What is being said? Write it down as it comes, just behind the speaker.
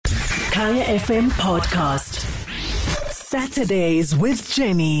Kaya FM podcast. Saturdays with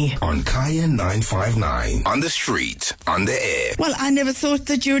Jenny on Kaya 959, on the street, on the air. Well, I never thought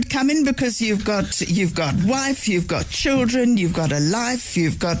that you would come in because you've got wife, you've got children, you've got a life,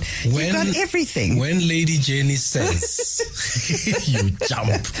 you've got everything. When Lady Jenny says, you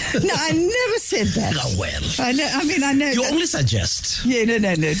jump. No, I never said that. Oh, well. I know. You only suggest. Yeah,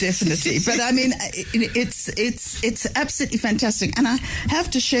 no, definitely. But I mean, it's absolutely fantastic. And I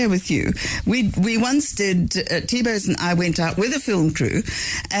have to share with you, we once did, Tbose and I went out with a film crew,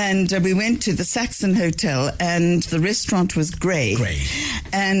 and we went to the Saxon Hotel, and the restaurant was Grey.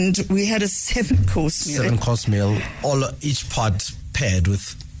 And we had a 7-course meal. 7-course meal, each part paired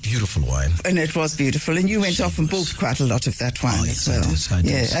with beautiful wine. And it was beautiful. And you went off and bought quite a lot of that wine as well. I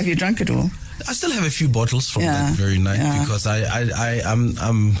did. Yeah. Have you drunk it all? I still have a few bottles from that very night because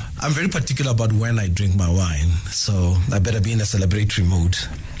I'm very particular about when I drink my wine. So I better be in a celebratory mood.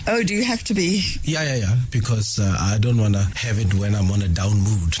 Oh, do you have to be? Yeah. Because I don't want to have it when I'm on a down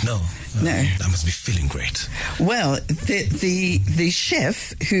mood. No. I must be feeling great. Well, the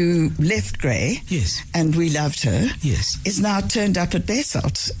chef who left Grey, yes, and we loved her, yes, is now turned up at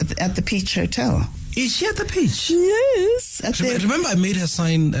Basalt at the Peach Hotel. Is she at the Peach? Yes. Remember I made her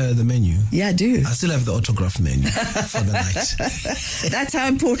sign the menu? Yeah, I do. I still have the autograph menu for the night. That's how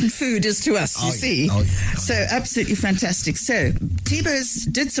important food is to us, you see. So absolutely fantastic. So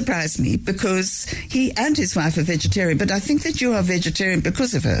Tbose did surprise me because he and his wife are vegetarian, but I think that you are vegetarian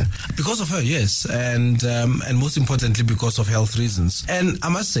because of her. Because of her, yes. And most importantly, because of health reasons. And I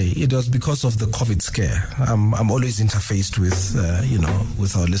must say, it was because of the COVID scare. I'm always interfaced with,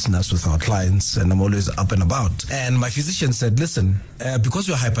 with our listeners, with our clients, and I'm always up and about. And my physician said, listen, because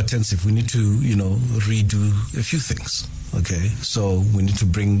you're hypertensive, we need to, redo a few things. Okay, so we need to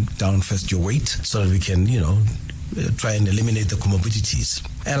bring down first your weight so that we can, try and eliminate the comorbidities.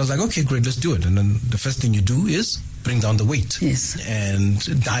 And I was like, okay, great, let's do it. And then the first thing you do is bring down the weight. Yes.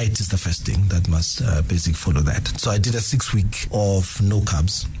 And diet is the first thing that must basically follow that. So I did a 6-week of no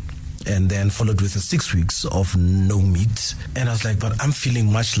carbs, and then followed with 6 weeks of no meat. And I was like, but I'm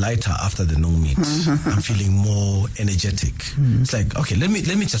feeling much lighter after the no meat. I'm feeling more energetic. It's like, okay, let me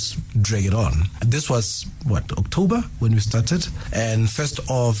just drag it on. This was, October when we started? And 1st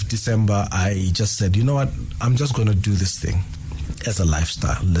of December, I just said, you know what? I'm just going to do this thing as a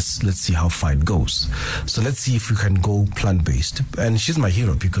lifestyle. Let's see how far it goes. So let's see if we can go plant-based. And she's my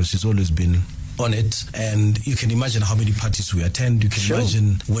hero because she's always been on it, and you can imagine how many parties we attend. You can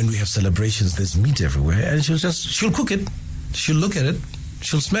imagine when we have celebrations, there's meat everywhere, and she'll cook it, she'll look at it,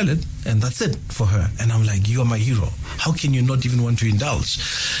 she'll smell it, and that's it for her. And I'm like, you are my hero. How can you not even want to indulge?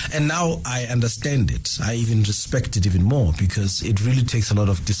 And now I understand it. I even respect it even more because it really takes a lot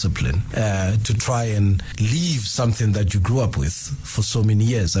of discipline to try and leave something that you grew up with for so many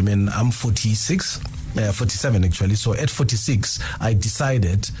years. I mean, I'm 47 actually. So at 46, I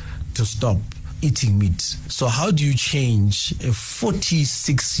decided to stop eating meat. So how do you change a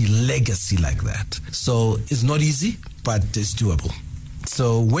 46 legacy like that? So it's not easy, but it's doable.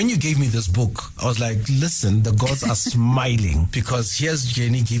 So when you gave me this book, I was like, listen, the gods are smiling because here's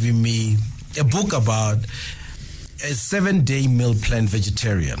Jenny giving me a book about a 7-day meal plan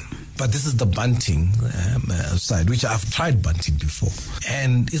vegetarian. But this is the Banting side, which I've tried Banting before.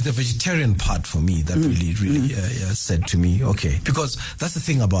 And it's the vegetarian part for me that really said to me, okay, because that's the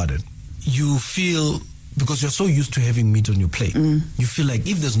thing about it. You feel, because you're so used to having meat on your plate, you feel like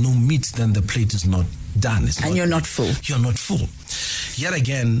if there's no meat, then the plate is not done. You're not full. You're not full. Yet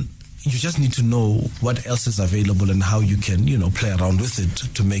again, you just need to know what else is available and how you can, play around with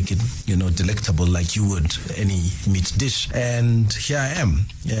it to make it, delectable like you would any meat dish. And here I am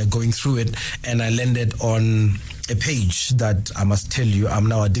going through it, and I landed on a page that I must tell you, I'm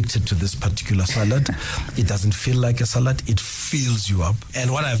now addicted to this particular salad. It doesn't feel like a salad. It fills you up.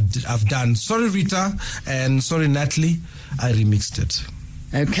 And what I've done, sorry Rita and sorry Natalie, I remixed it.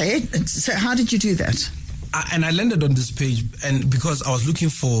 Okay. So how did you do that? And I landed on this page, and because I was looking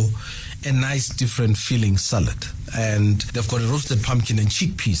for a nice, different feeling salad. And they've got a roasted pumpkin and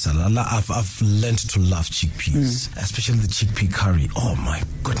chickpea salad. I've learned to love chickpeas, especially the chickpea curry. Oh my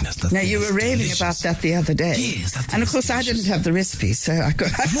goodness! Now you were raving about that the other day. Yes, and of course I didn't have the recipe, so I got.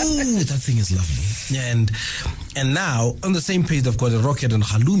 That thing is lovely. And now on the same page they've got a rocket and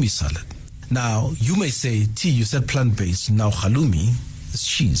halloumi salad. Now you may say, T, you said plant-based. Now halloumi is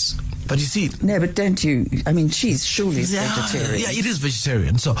cheese. But you see... No, but don't you... I mean, cheese surely is vegetarian. Yeah, it is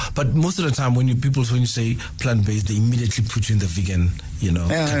vegetarian. So, but most of the time when you say plant-based, they immediately put you in the vegan,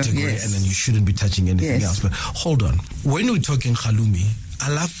 category, and then you shouldn't be touching anything else. But hold on. When we're talking halloumi, I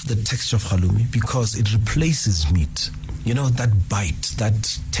love the texture of halloumi because it replaces meat. You know, that bite,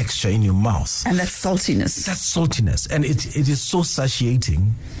 that texture in your mouth. And that saltiness. And it is so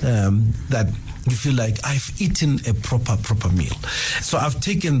satiating that you feel like I've eaten a proper meal. So I've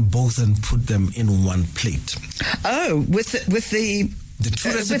taken both and put them in one plate. Oh, with the two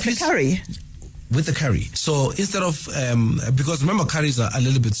recipes, with the curry. With the curry. So instead of, because remember curries are a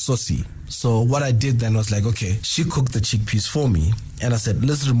little bit saucy. So what I did then was like, okay, she cooked the chickpeas for me, and I said,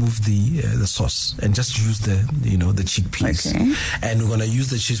 let's remove the sauce and just use the chickpeas. Okay. And we're gonna use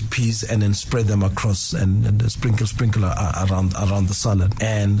the chickpeas and then spread them across and sprinkle around the salad.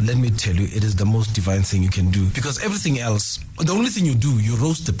 And let me tell you, it is the most divine thing you can do, because everything else, the only thing you do, you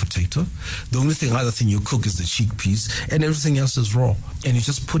roast the potato. The only other thing you cook is the chickpeas, and everything else is raw, and you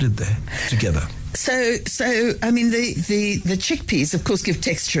just put it there together. So I mean, the chickpeas, of course, give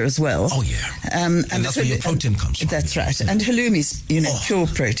texture as well. Oh yeah, and that's where your protein comes from. That's right. Yeah. And halloumi's, pure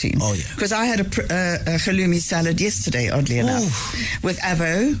protein. Oh yeah. Because I had a halloumi salad yesterday, oddly enough, with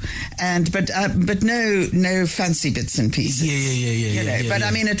avo, but no fancy bits and pieces. Yeah. But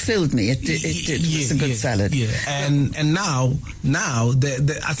I mean, it filled me. It did. It was a good salad. Yeah. And now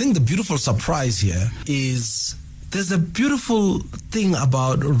I think the beautiful surprise here is there's a beautiful thing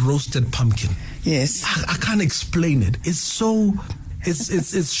about roasted pumpkin. Yes. I can't explain it. It's so...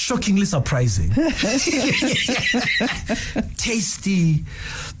 It's shockingly surprising. Tasty.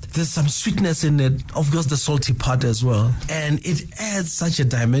 There's some sweetness in it. Of course, the salty part as well, and it adds such a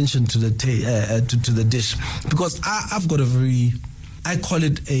dimension to the to the dish. Because I've got I call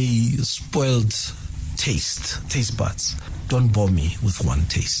it a spoiled taste buds. Don't bore me with one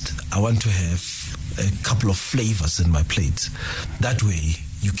taste. I want to have a couple of flavors in my plate. That way,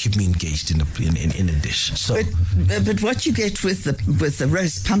 you keep me engaged in a dish. So, but what you get with the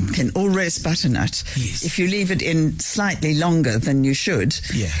roast pumpkin or roast butternut, yes, if you leave it in slightly longer than you should,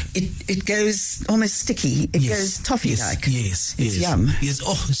 yeah, it goes almost sticky. It goes toffee-like. Yes, it's yum. Yes,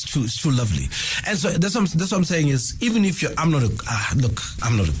 it's too lovely. And so that's what I'm saying is, even if I'm not a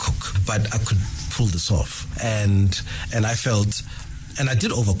cook, but I could pull this off, and I felt, and I did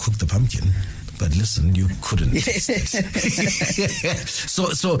overcook the pumpkin. But listen, you couldn't.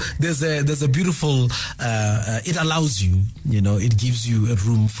 So there's a beautiful. It allows you, it gives you a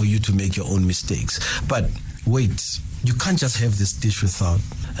room for you to make your own mistakes. But wait, you can't just have this dish without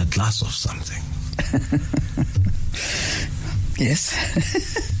a glass of something. Yes.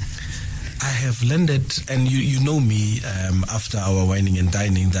 I have landed, and you know me after our wining and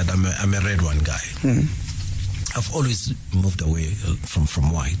dining that I'm a red wine guy. Mm. I've always moved away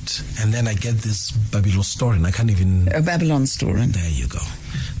from white. And then I get this Babylon Storin. I can't even... A Babylon Storin. There you go.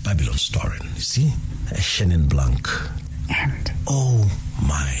 Babylon Storin. You see? A Chenin Blanc. And? Oh,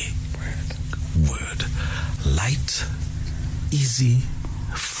 my word. Light, easy,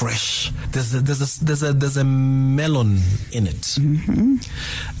 fresh. There's a melon in it. Mm-hmm.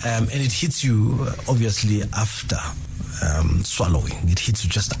 And it hits you, obviously, after... swallowing. It hits you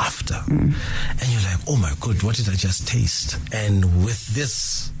just after. And you're like, oh my God, what did I just taste? And with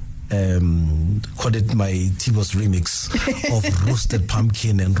this, call it my Tbose remix of roasted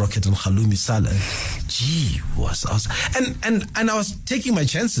pumpkin and rocket and halloumi salad. Gee, was awesome. And I was taking my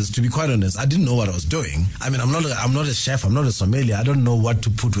chances, to be quite honest. I didn't know what I was doing. I mean, I'm not a chef, I'm not a sommelier. I don't know what to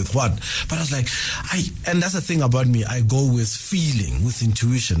put with what. But I was like, and that's the thing about me. I go with feeling, with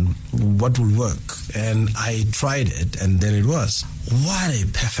intuition, what will work. And I tried it, and there it was. What a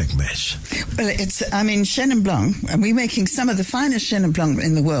perfect match. Well, Chenin Blanc, and we're making some of the finest Chenin Blanc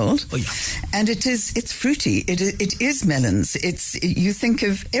in the world. Oh, yeah. And it's fruity. It is melons. You think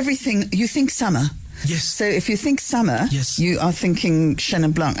of everything, you think summer. Yes. So if you think summer, yes, you are thinking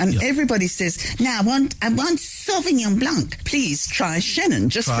Chenin Blanc. And everybody says, now I want Sauvignon Blanc. Please try Chenin,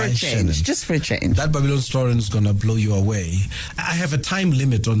 just for a change. Just for a change. That Babylon Storin is going to blow you away. I have a time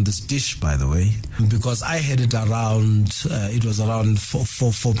limit on this dish, by the way, because I had it around, it was around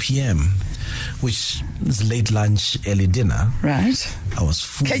 4 p.m., which is late lunch, early dinner. Right. I was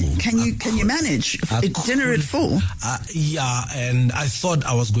full. Can you manage dinner at 4? Yeah, and I thought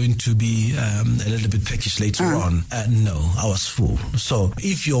I was going to be a little bit peckish later on. No, I was full. So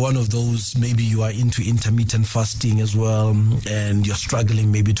if you're one of those, maybe you are into intermittent fasting as well, and you're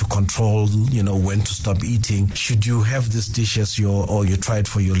struggling maybe to control, when to stop eating, should you have this dish as you try it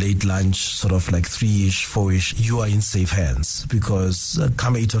for your late lunch, sort of like 3-ish, 4-ish, you are in safe hands, because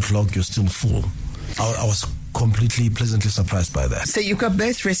come 8 o'clock, you're still full. I was completely pleasantly surprised by that. So you've got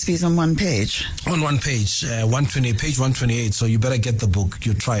both recipes on one page? On one page, 128, page 128. So you better get the book.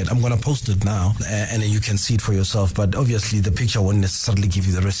 You try it. I'm going to post it now, and then you can see it for yourself. But obviously, the picture won't necessarily give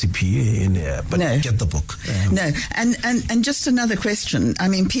you the recipe, but get the book. No, and just another question. I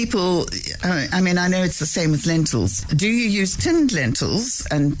mean, people. I know it's the same with lentils. Do you use tinned lentils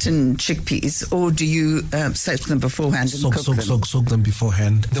and tinned chickpeas, or do you soak them beforehand and cook them? Soak them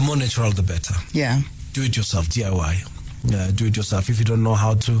beforehand. The more natural, the better. Yeah. Do it yourself, DIY. Do it yourself if you don't know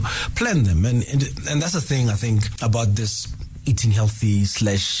how to plan them. And that's the thing, I think, about this eating healthy /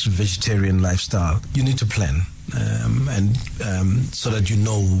 vegetarian lifestyle. You need to plan. So that you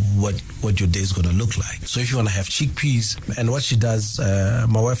know what your day is going to look like. So if you want to have chickpeas, and what she does,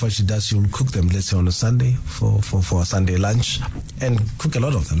 my wife, what she does, she'll cook them, let's say on a Sunday for a Sunday lunch, and cook a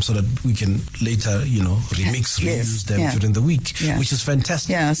lot of them so that we can later, reuse them during the week, which is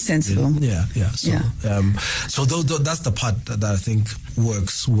fantastic. Yeah, sensible. Yeah. So that's the part that I think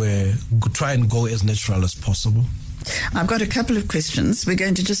works, where try and go as natural as possible. I've got a couple of questions. We're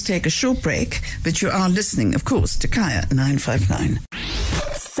going to just take a short break, but you are listening, of course, to Kaya 959.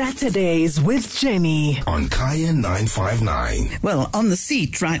 Saturdays with Jenny on Kaya 959. Well, on the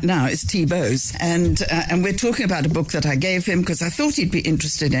seat right now is Tbose, and we're talking about a book that I gave him because I thought he'd be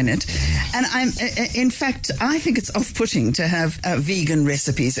interested in it. And in fact, I think it's off-putting to have vegan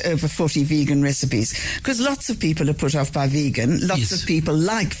recipes, over 40 vegan recipes, because lots of people are put off by vegan. Lots of people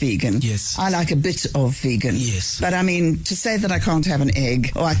like vegan. Yes. I like a bit of vegan. Yes. But I mean, to say that I can't have an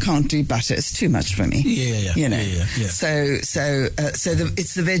egg or I can't do butter is too much for me. Yeah. So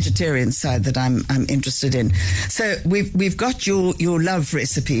it's the vegetarian side that I'm interested in. So we've got your love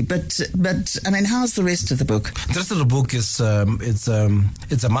recipe, but I mean, how's the rest of the book? The rest of the book is it's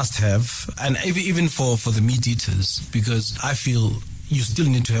a must-have, and even for the meat eaters, because I feel you still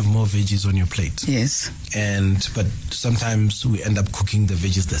need to have more veggies on your plate. Yes. But sometimes we end up cooking the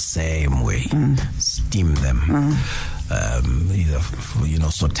veggies the same way, steam them, either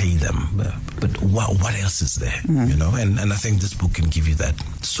saute them. But what else is there? And I think this book can give you that.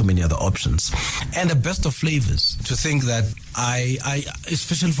 So many other options, and the best of flavors. To think that I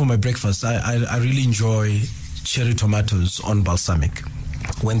especially for my breakfast, I really enjoy cherry tomatoes on balsamic.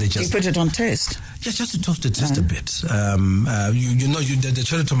 When they just you put it on toast. Yeah, just to toast it just a bit. The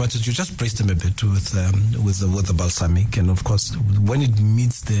cherry tomatoes, you just braise them a bit with the balsamic, and of course when it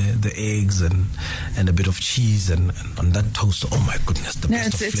meets the eggs and a bit of cheese and on that toast, oh my goodness,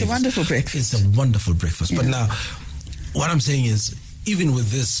 best of flavors. It's a wonderful breakfast. It's a wonderful breakfast. Yeah. But now, what I'm saying is, even with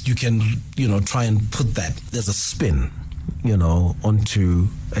this, you can try and put that there's a spin. Onto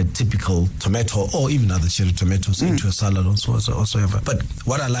a typical tomato or even other cherry tomatoes into a salad or whatsoever. But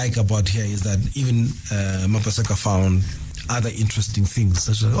what I like about here is that even Mapaseka found other interesting things.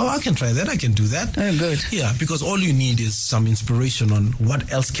 Such as, I can try that, I can do that. Oh, good. Yeah, because all you need is some inspiration on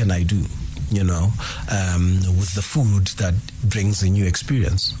what else can I do, with the food that brings a new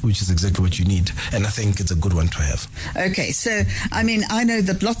experience, which is exactly what you need. And I think it's a good one to have. Okay, so, I mean, I know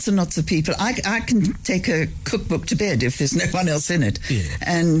that lots and lots of people, I can take a cookbook to bed if there's no one else in it. Yeah.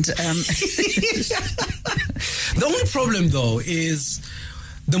 And the only problem, though, is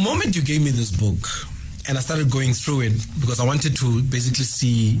the moment you gave me this book, and I started going through it because I wanted to basically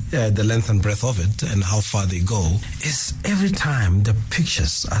see the length and breadth of it and how far they go. Is every time the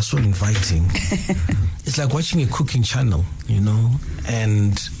pictures are so inviting. It's like watching a cooking channel,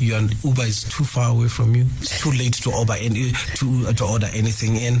 and your Uber is too far away from you. It's too late to order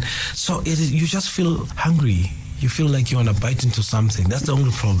anything in. So you just feel hungry. You feel like you want to bite into something. That's the only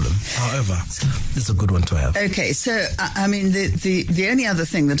problem. However, it's a good one to have. Okay, so, I mean, the only other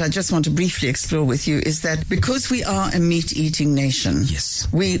thing that I just want to briefly explore with you is that because we are a meat-eating nation, yes,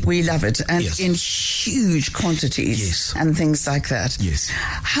 we love it, and in huge quantities and things like that. Yes.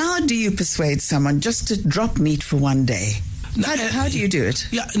 How do you persuade someone just to drop meat for one day? How do you do it?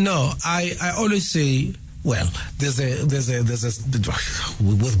 Yeah, no, I always say, well, there's a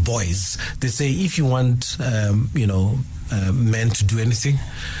with boys, they say if you want men to do anything,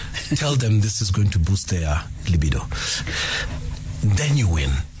 tell them this is going to boost their libido. Then you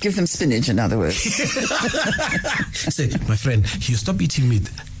win. Give them spinach, in other words. Say, my friend, you stop eating meat,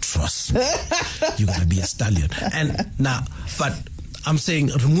 trust me, you're gonna be a stallion. And now, but I'm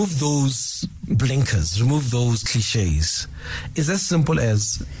saying remove those blinkers, remove those cliches. It's as simple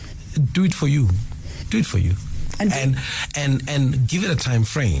as do it for you. Do it for you, and give it a time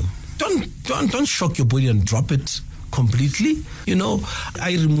frame. Don't shock your body and drop it completely.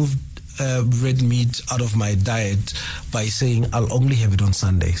 I removed red meat out of my diet by saying I'll only have it on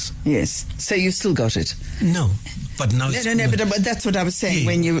Sundays. Yes. So you still got it? No. But now but that's what I was saying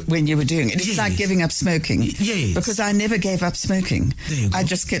when you were doing it. It's like giving up smoking. Yes. Because I never gave up smoking. There you go. I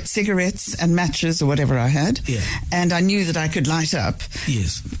just kept cigarettes and matches or whatever I had. Yeah. And I knew that I could light up.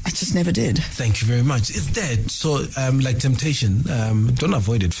 Yes. I just never did. Thank you very much. It's there. So, like temptation, don't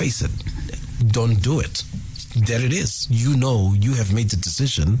avoid it. Face it. Don't do it. There it is. You know, you have made the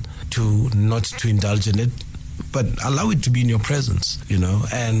decision to not to indulge in it, but allow it to be in your presence, you know.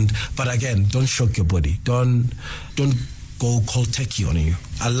 But again, don't shock your body. Don't go cold turkey on you.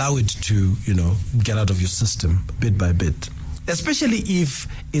 Allow it to, you know, get out of your system bit by bit. Especially if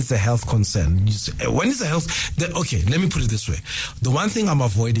it's a health concern. When it's a health, okay, let me put it this way. The one thing I'm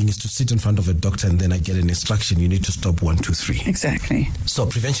avoiding is to sit in front of a doctor and then I get an instruction, you need to stop 1, 2, 3. Exactly. So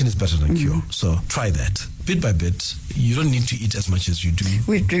prevention is better than cure. So try that. Bit by bit. You don't need to eat as much as you do.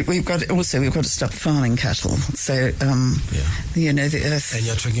 We've got to stop farming cattle. So, you know, the earth. And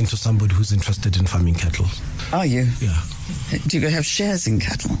you're talking to somebody who's interested in farming cattle. Are you? Yeah. Do you have shares in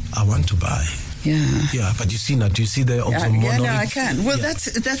cattle? I want to buy. Yeah. Yeah, but you see now, do you see the oxymoron? Yeah, no, I can. Well,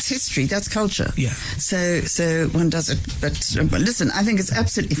 that's history, that's culture. Yeah. So one does it. But listen, I think it's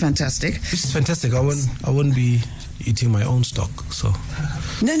absolutely fantastic. This is fantastic. I wouldn't be eating my own stock, so.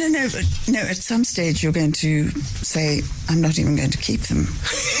 No. At some stage, you're going to say, I'm not even going to keep them.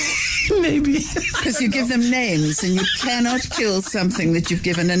 Maybe. Because you give them names and you cannot kill something that you've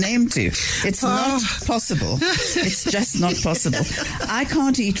given a name to. It's not possible. It's just not possible. I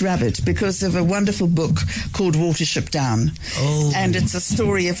can't eat rabbit because of a wonderful book called Watership Down. Oh. And it's a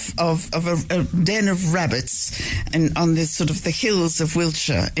story of a den of rabbits on the sort of the hills of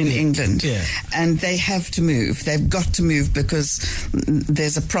Wiltshire in England. Yeah. And they have to move. They've got to move because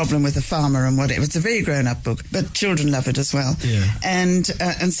there's a problem with the farmer and whatever. It's a very grown-up book, but children love it as well. Yeah. And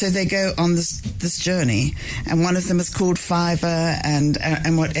so they go on this journey, and one of them is called Fiver and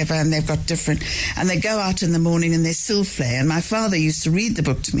whatever, and they've got different, and they go out in the morning and they silflay. And my father used to read the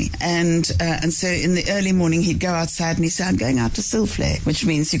book to me, and so in the early morning he'd go outside and he'd say, I'm going out to silflay, which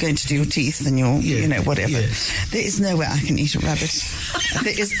means you're going to do your teeth and your you know, whatever. Yeah. There is nowhere I can eat a rabbit.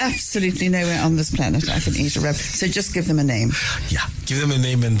 There is absolutely nowhere on this planet I can eat a rabbit. So just give them a name. Yeah, give them a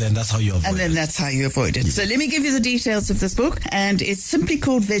name, and then that's how you avoid it. And then that's how you avoid it. So let me give you the details of this book, and it's simply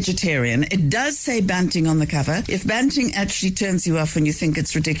called Vegetarian. It does say Banting on the cover. If Banting actually turns you off and you think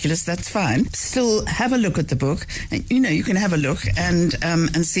it's ridiculous, that's fine. Still, have a look at the book. You know, you can have a look and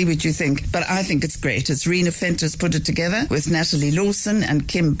see what you think. But I think it's great. It's Rena Fenter's put it together with Natalie Lawson and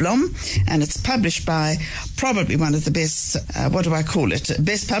Kim Blom, and it's published by probably one of the best,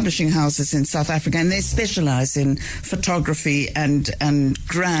 best publishing houses in South Africa, and they specialize in photography and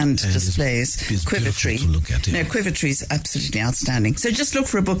grand displays. It's Quivertree. To look at, yeah. No, Quivertree is absolutely outstanding. So just look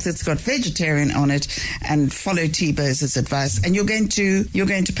for a book that's got vegetarian on it and follow Tbose's advice, and you're going to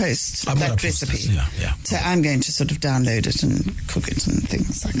post that recipe. Post this, yeah. So I'm going to sort of download it and cook it and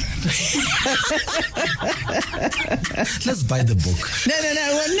things like that. Let's buy the book. No.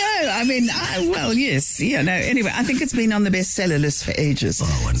 Well, no. I mean, yes. Yeah, no. Anyway, I think it's been on the bestseller list for ages.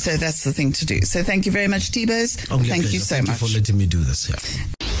 Oh, wonderful. So that's the thing to do. So thank you very much, Tbose. Thank you so much. Thank you for letting me do this. Yeah.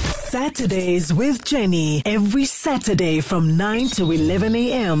 Saturdays with Jenny. Every Saturday from 9 to 11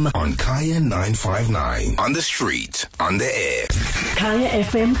 a.m. On Kaya 959. On the street, on the air. Kaya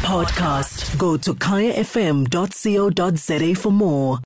FM Podcast. Go to kayafm.co.za for more.